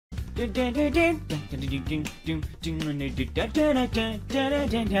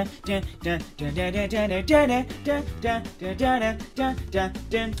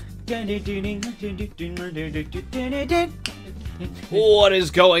What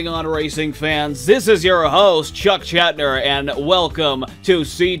is going on, racing fans? This is your host, Chuck Chatner, and welcome to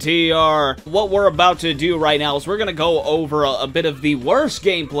CTR. What we're about to do right now is we're going to go over a bit of the worst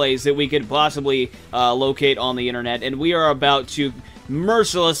gameplays that we could possibly locate on the internet, and we are about to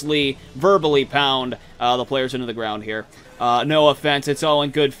mercilessly, verbally pound the players into the ground here. No offense, it's all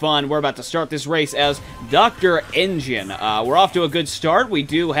in good fun. We're about to start this race as Dr. Engine. We're off to a good start. We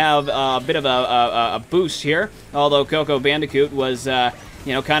do have a bit of a boost here, although Coco Bandicoot was,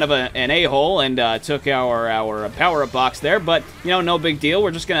 you know, kind of an a-hole and took our power-up box there, but, you know, no big deal.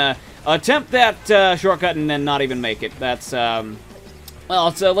 We're just going to attempt that shortcut and then not even make it. That's, well,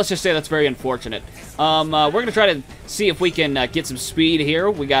 let's just say that's very unfortunate. We're going to try to see if we can get some speed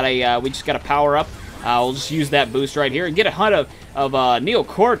here. We just got a power-up. We'll just use that boost right here and get a hunt of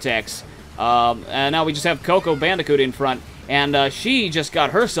Neocortex. And now we just have Coco Bandicoot in front, and she just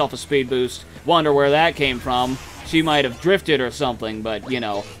got herself a speed boost. Wonder where that came from. She might have drifted or something, but, you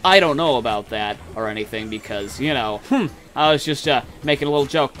know, I don't know about that or anything because, you know, I was just making a little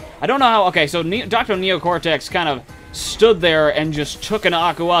joke. I don't know how... Okay, so Dr. Neocortex kind of stood there and just took an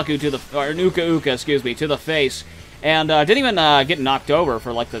Aku-Aku to the... or an Uka-Uka, excuse me, to the face, and didn't even get knocked over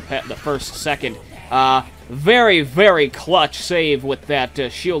for, like, the first second. Very, very clutch save with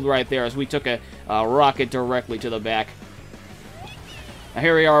that shield right there as we took a rocket directly to the back. Now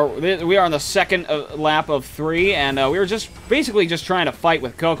here we are on the second lap of 3, and we were just basically just trying to fight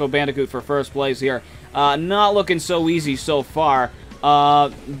with Coco Bandicoot for first place here. Not looking so easy so far,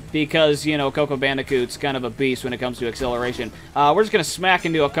 because, you know, Coco Bandicoot's kind of a beast when it comes to acceleration. We're just gonna smack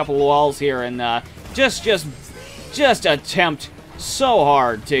into a couple walls here and just attempt so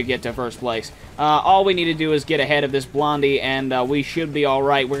hard to get to first place. All we need to do is get ahead of this Blondie, and we should be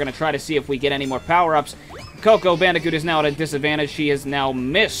alright. We're going to try to see if we get any more power-ups. Coco Bandicoot is now at a disadvantage. She has now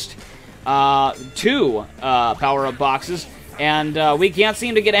missed 2 power-up boxes, and we can't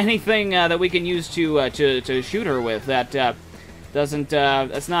seem to get anything that we can use to shoot her with. That that's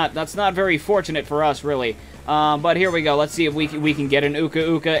not very fortunate for us, really. But here we go. Let's see if we can get an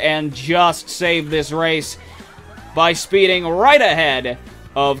Uka-Uka and just save this race by speeding right ahead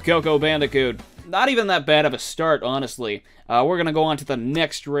of Coco Bandicoot. Not even that bad of a start, honestly. We're gonna go on to the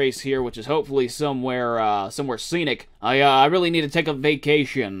next race here, which is hopefully somewhere scenic. I really need to take a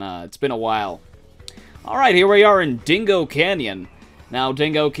vacation. It's been a while. Alright, here we are in Dingo Canyon. Now,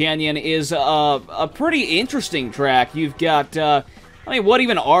 Dingo Canyon is a pretty interesting track. You've got, I mean, what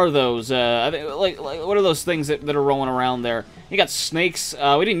even are those? Like, what are those things that are rolling around there? You got snakes.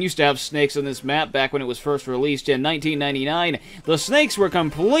 We didn't used to have snakes on this map back when it was first released in 1999. The snakes were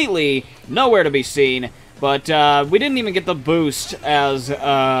completely nowhere to be seen, but we didn't even get the boost as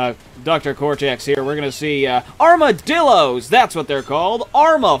Dr. Cortex here. We're going to see armadillos. That's what they're called.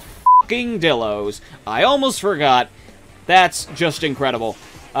 Arma-fucking-dillos. I almost forgot. That's just incredible.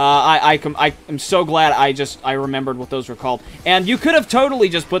 I'm so glad I remembered what those were called. And you could have totally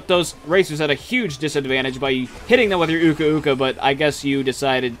just put those racers at a huge disadvantage by hitting them with your Uka-Uka, but I guess you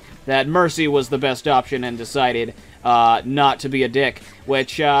decided that Mercy was the best option and decided not to be a dick,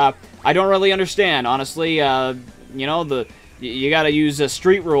 which I don't really understand. Honestly, you know, you gotta use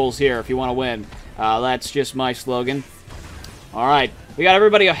street rules here if you want to win. That's just my slogan. Alright, we got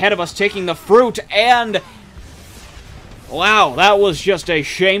everybody ahead of us taking the fruit, and... wow, that was just a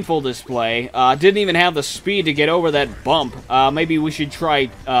shameful display. Didn't even have the speed to get over that bump. Maybe we should try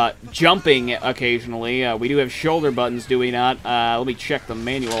jumping occasionally. We do have shoulder buttons, do we not? Let me check the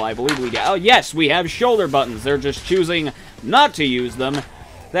manual. I believe we do. Oh, yes, we have shoulder buttons. They're just choosing not to use them.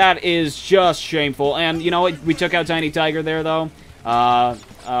 That is just shameful. And, you know what? We took out Tiny Tiger there, though.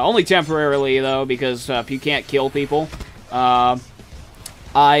 Only temporarily, though, because you can't kill people. I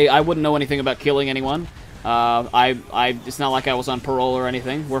wouldn't know anything about killing anyone. It's not like I was on parole or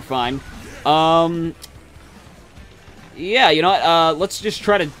anything. We're fine. Yeah, you know what? Let's just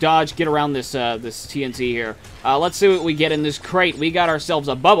try to get around this TNT here. Let's see what we get in this crate. We got ourselves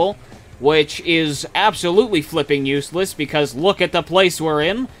a bubble, which is absolutely flipping useless because look at the place we're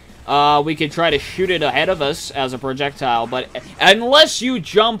in. We could try to shoot it ahead of us as a projectile, but unless you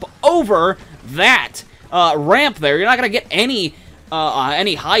jump over that ramp there, you're not gonna get any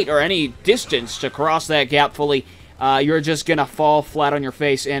height or any distance to cross that gap fully. You're just gonna fall flat on your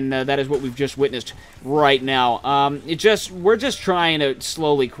face, and that is what we've just witnessed right now. We're just trying to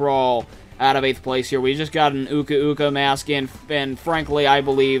slowly crawl out of 8th place here. We just got an Uka-Uka mask in, and frankly, I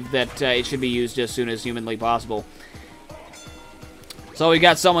believe that it should be used as soon as humanly possible. So we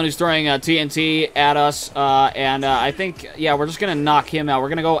got someone who's throwing TNT at us, and I think, yeah, we're just going to knock him out. We're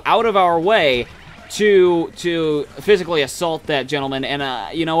going to go out of our way to physically assault that gentleman,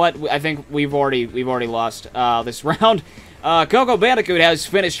 and you know what? I think we've already lost this round. Coco Bandicoot has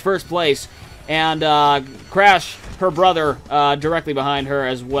finished first place, and Crash, her brother, directly behind her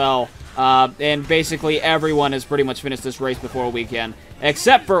as well. And basically everyone has pretty much finished this race before we can,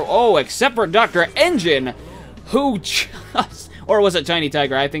 except for Dr. Engine, who just, or was it Tiny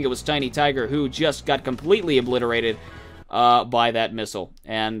Tiger? I think it was Tiny Tiger who just got completely obliterated by that missile.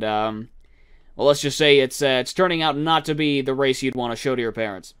 And well, let's just say it's turning out not to be the race you'd want to show to your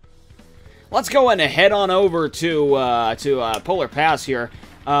parents. Let's go and head on over to Polar Pass here.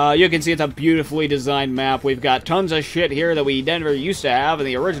 You can see it's a beautifully designed map. We've got tons of shit here that we never used to have in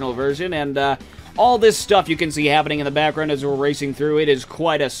the original version, and all this stuff you can see happening in the background as we're racing through. It is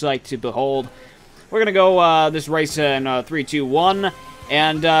quite a sight to behold. We're gonna go this race in 3, 2, 1,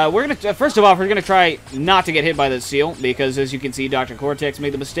 and we're gonna first of all we're gonna try not to get hit by the seal, because as you can see, Dr. Cortex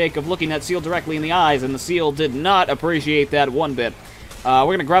made the mistake of looking that seal directly in the eyes, and the seal did not appreciate that one bit.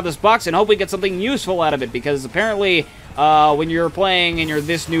 We're gonna grab this box and hope we get something useful out of it, because apparently when you're playing and you're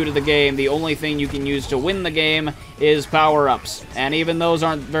this new to the game, the only thing you can use to win the game is power-ups, and even those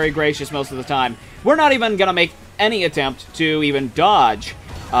aren't very gracious most of the time. We're not even gonna make any attempt to even dodge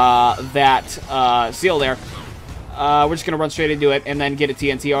that seal there. We're just gonna run straight into it and then get a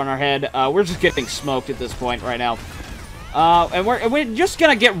TNT on our head. We're just getting smoked at this point right now. And we're just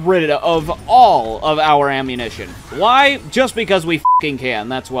gonna get rid of all of our ammunition. Why? Just because we fucking can,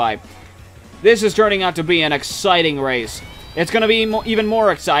 that's why. This is turning out to be an exciting race. It's gonna be even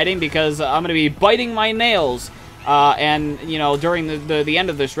more exciting because I'm gonna be biting my nails, and, you know, during the end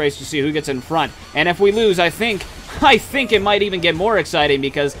of this race to see who gets in front. And if we lose, I think it might even get more exciting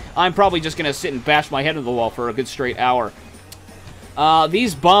because I'm probably just gonna sit and bash my head into the wall for a good straight hour.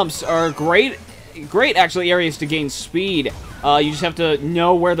 These bumps are great actually areas to gain speed. You just have to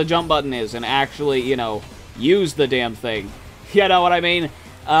know where the jump button is and actually, you know, use the damn thing. You know what I mean?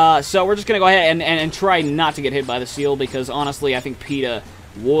 So we're just gonna go ahead and try not to get hit by the seal, because honestly, I think PETA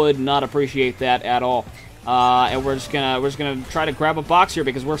would not appreciate that at all. And we're just gonna try to grab a box here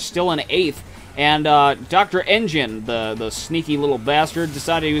because we're still in 8th. And Dr. Engine, the sneaky little bastard,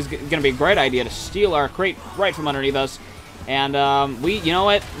 decided it was gonna be a great idea to steal our crate right from underneath us. And you know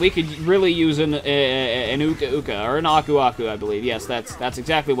what? We could really use an Uka Uka, or an Aku Aku, I believe. Yes, that's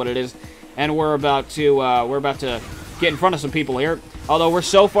exactly what it is. And we're about to get in front of some people here. Although we're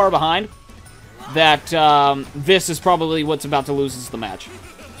so far behind that this is probably what's about to lose us the match.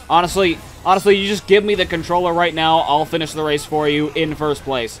 Honestly, you just give me the controller right now. I'll finish the race for you in first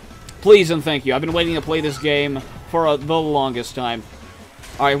place. Please and thank you. I've been waiting to play this game for the longest time.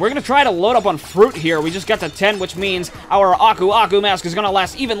 Alright, we're going to try to load up on fruit here. We just got to 10, which means our Aku Aku mask is going to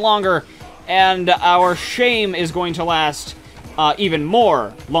last even longer, and our shame is going to last even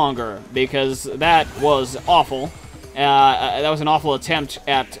more longer, because that was awful. That was an awful attempt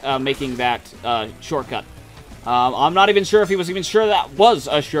at making that shortcut. I'm not even sure if he was even sure that was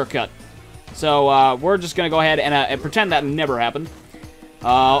a shortcut. So we're just going to go ahead and pretend that never happened.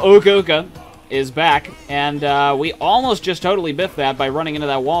 Uka Uka is back, and we almost just totally biffed that by running into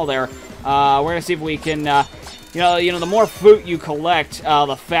that wall there. We're going to see if we can, you know, the more fruit you collect,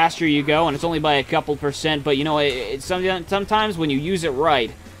 the faster you go, and it's only by a couple %, but, you know, sometimes when you use it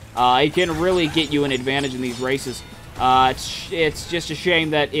right, it can really get you an advantage in these races. It's just a shame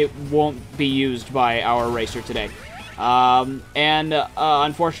that it won't be used by our racer today.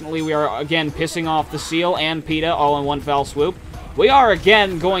 Unfortunately, we are, again, pissing off the seal and PETA all in one foul swoop. We are,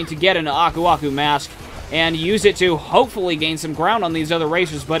 again, going to get an Aku Aku mask and use it to hopefully gain some ground on these other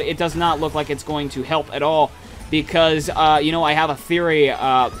racers, but it does not look like it's going to help at all because, you know, I have a theory.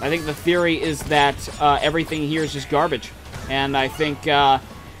 I think the theory is that everything here is just garbage, and I think the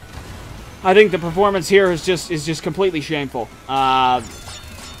performance here is just completely shameful.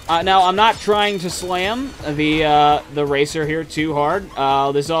 Now, I'm not trying to slam the racer here too hard.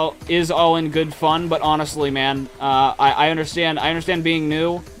 This is all in good fun, but honestly, man, I understand being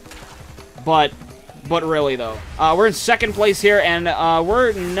new, but really though, we're in second place here, and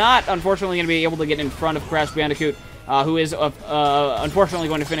we're not unfortunately going to be able to get in front of Crash Bandicoot, who is unfortunately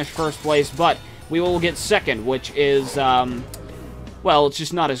going to finish first place, but we will get second, which is well, it's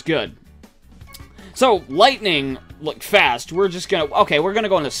just not as good. So, lightning, look, fast, we're just gonna, okay, we're gonna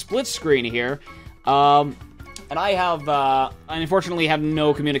go into split screen here, and I unfortunately have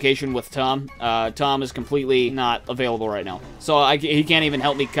no communication with Tom. Tom is completely not available right now, so he can't even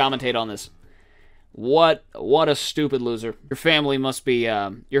help me commentate on this. What a stupid loser. Your family must be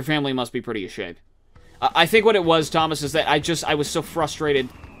pretty ashamed. I think what it was, Thomas, is that I was so frustrated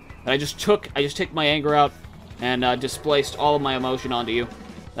that I just took my anger out and displaced all of my emotion onto you.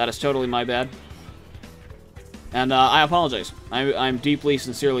 That is totally my bad. And I apologize. I'm deeply,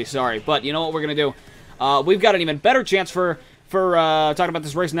 sincerely sorry. But you know what we're going to do? We've got an even better chance for talking about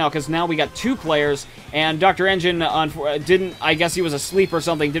this race now, because now we got 2 players, and Dr. Engine didn't, I guess he was asleep or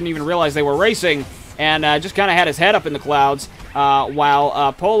something, didn't even realize they were racing, and just kind of had his head up in the clouds,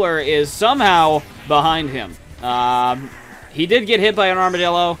 while Polar is somehow behind him. He did get hit by an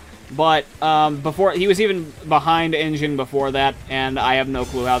armadillo, but before he was even behind Engine before that, and I have no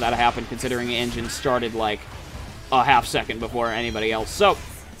clue how that happened, considering Engine started like a half second before anybody else. So,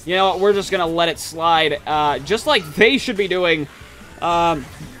 you know what, we're just gonna let it slide, just like they should be doing,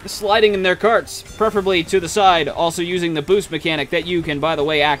 sliding in their carts, preferably to the side, also using the boost mechanic that you can, by the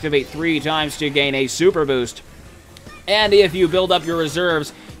way, activate 3 times to gain a super boost. And if you build up your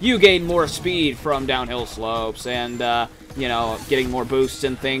reserves, you gain more speed from downhill slopes and, you know, getting more boosts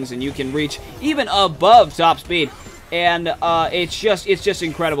and things, and you can reach even above top speed. And it's just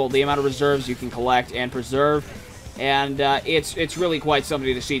incredible, the amount of reserves you can collect and preserve. And it's really quite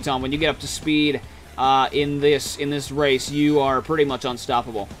something to see, Tom. When you get up to speed in this race, you are pretty much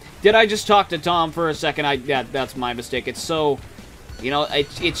unstoppable. Did I just talk to Tom for a second? That's my mistake. It's so, you know,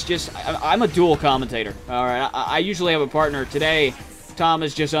 it's just, I'm a dual commentator. All right, I usually have a partner. Today, Tom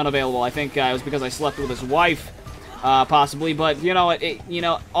is just unavailable. I think it was because I slept with his wife, possibly. But you know, you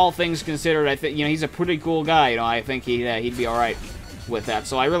know, all things considered, I think, you know, he's a pretty cool guy. You know, I think he'd be all right with that.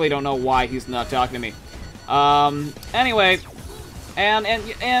 So I really don't know why he's not talking to me. Anyway,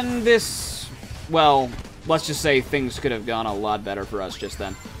 and this, well, let's just say things could have gone a lot better for us just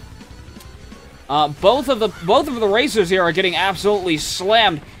then. Both of the racers here are getting absolutely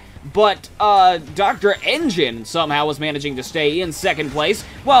slammed, but Dr. Engine somehow was managing to stay in second place,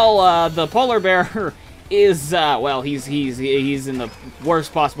 while the polar bear is well, he's in the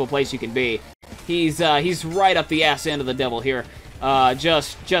worst possible place you can be. He's right up the ass end of the devil here,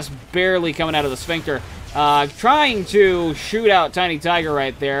 just barely coming out of the sphincter. Trying to shoot out Tiny Tiger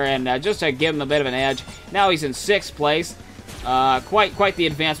right there, and just to give him a bit of an edge. Now he's in 6th place. Quite the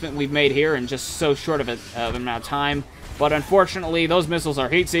advancement we've made here in just so short of an amount of time. But unfortunately, those missiles are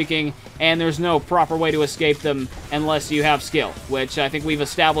heat-seeking, and there's no proper way to escape them unless you have skill, which I think we've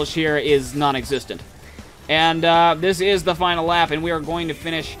established here is non-existent. And this is the final lap, and we are going to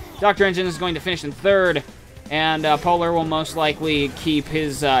finish. Dr. Engine is going to finish in 3rd. And Polar will most likely keep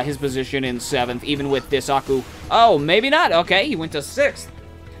his position in 7th, even with this Aku. Oh, maybe not. Okay, he went to 6th.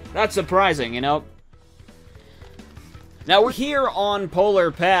 That's surprising, you know. Now, we're here on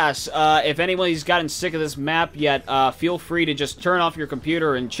Polar Pass. If anybody's gotten sick of this map yet, feel free to just turn off your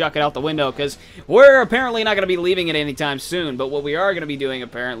computer and chuck it out the window, because we're apparently not going to be leaving it anytime soon. But what we are going to be doing,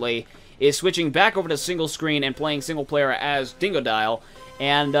 apparently, is switching back over to single screen and playing single player as Dingodile.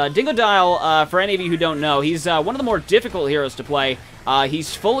 And Dingodile, for any of you who don't know, he's one of the more difficult heroes to play.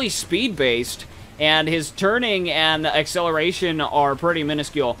 He's fully speed-based, and his turning and acceleration are pretty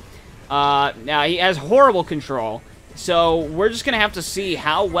minuscule. Now, he has horrible control, so we're just going to have to see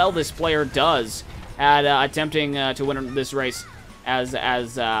how well this player does at attempting to win this race as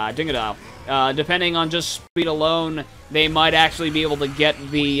Dingodile. Depending on just speed alone, they might actually be able to get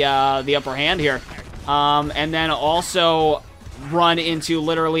the upper hand here. And then also run into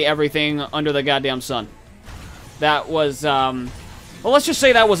literally everything under the goddamn sun. That was, well, let's just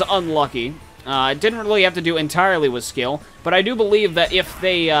say that was unlucky. It didn't really have to do entirely with skill, but I do believe that if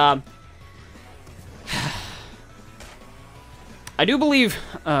they, I do believe,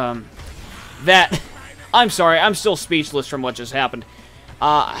 that, I'm sorry, I'm still speechless from what just happened.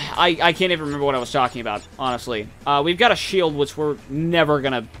 I can't even remember what I was talking about, honestly. We've got a shield, which we're never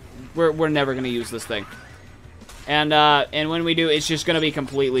gonna use this thing. And when we do, it's just gonna be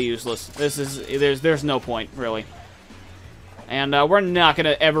completely useless. There's no point, really. And we're not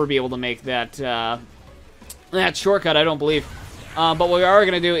gonna ever be able to make that that shortcut, I don't believe. But what we are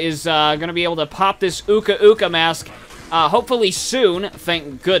gonna do is gonna be able to pop this Uka Uka mask, hopefully soon,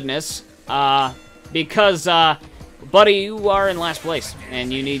 thank goodness, because buddy, you are in last place,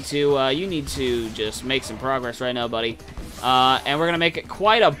 and you need to just make some progress right now, buddy. And we're gonna make it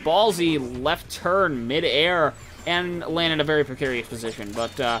quite a ballsy left turn mid-air and land in a very precarious position.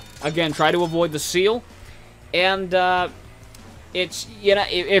 But again, try to avoid the seal. And it's, you know,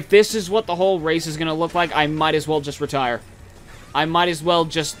 if this is what the whole race is gonna look like, I might as well just retire. I might as well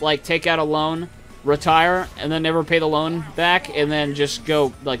just like take out a loan, retire, and then never pay the loan back, and then just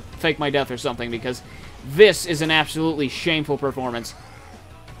go like fake my death or something, because this is an absolutely shameful performance.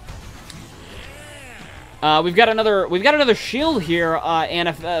 We've got another shield here, and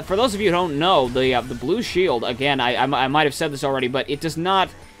if, for those of you who don't know, the blue shield, again, I might have said this already, but it does not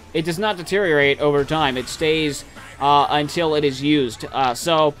deteriorate over time. It stays until it is used.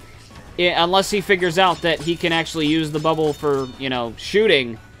 So unless he figures out that he can actually use the bubble for, you know,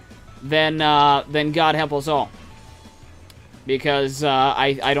 shooting, then God help us all. Because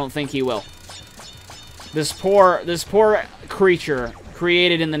I don't think he will. This poor creature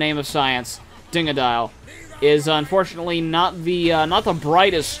created in the name of science, Dingodile, is unfortunately not the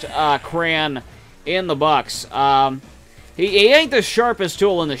brightest crayon in the box. He ain't the sharpest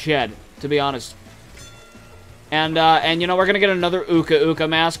tool in the shed, to be honest. And you know, we're gonna get another Uka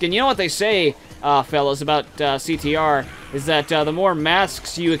mask. And you know what they say, fellas, about CTR is that the more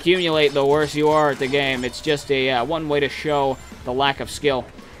masks you accumulate, the worse you are at the game. It's just a one way to show the lack of skill.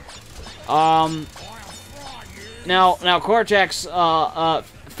 Now Cortex,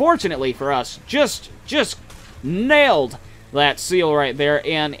 fortunately for us, just nailed that seal right there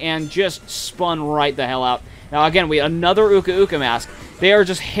and just spun right the hell out. Now again, another Uka mask. They are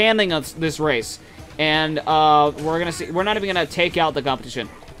just handing us this race, and we're not even gonna take out the competition.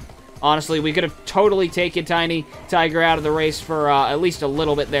 Honestly, we could have totally taken Tiny Tiger out of the race for at least a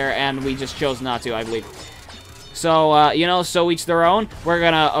little bit there, and we just chose not to, I believe. So you know, so each their own. We're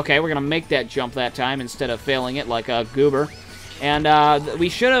gonna make that jump that time instead of failing it like a goober, and we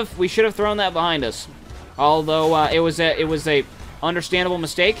should have thrown that behind us. Although it was a understandable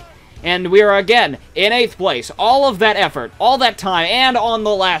mistake, and we are again in 8th place. All of that effort, all that time, and on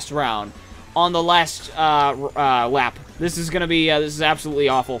the last round, on the last lap. This is gonna be this is absolutely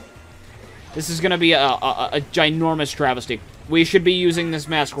awful. This is gonna be a ginormous travesty. We should be using this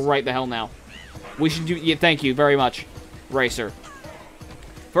mask right the hell now. We should do. Yeah, thank you very much, Racer,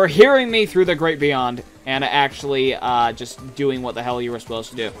 for hearing me through the great beyond and actually just doing what the hell you were supposed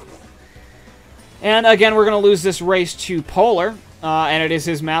to do. And again, we're going to lose this race to Polar, and it is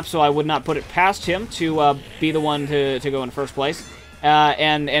his map, so I would not put it past him to be the one to go in first place.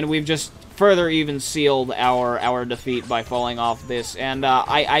 And we've just further even sealed our defeat by falling off this. And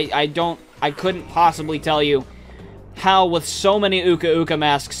I couldn't possibly tell you how, with so many Uka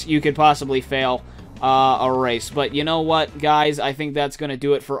masks, you could possibly fail a race. But you know what, guys? I think that's going to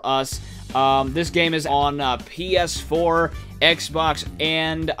do it for us. This game is on PS4, Xbox,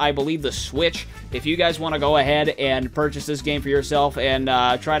 and I believe the Switch. If you guys want to go ahead and purchase this game for yourself and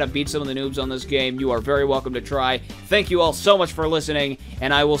try to beat some of the noobs on this game, you are very welcome to try. Thank you all so much for listening,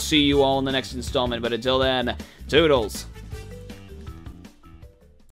 and I will see you all in the next installment. But until then, toodles.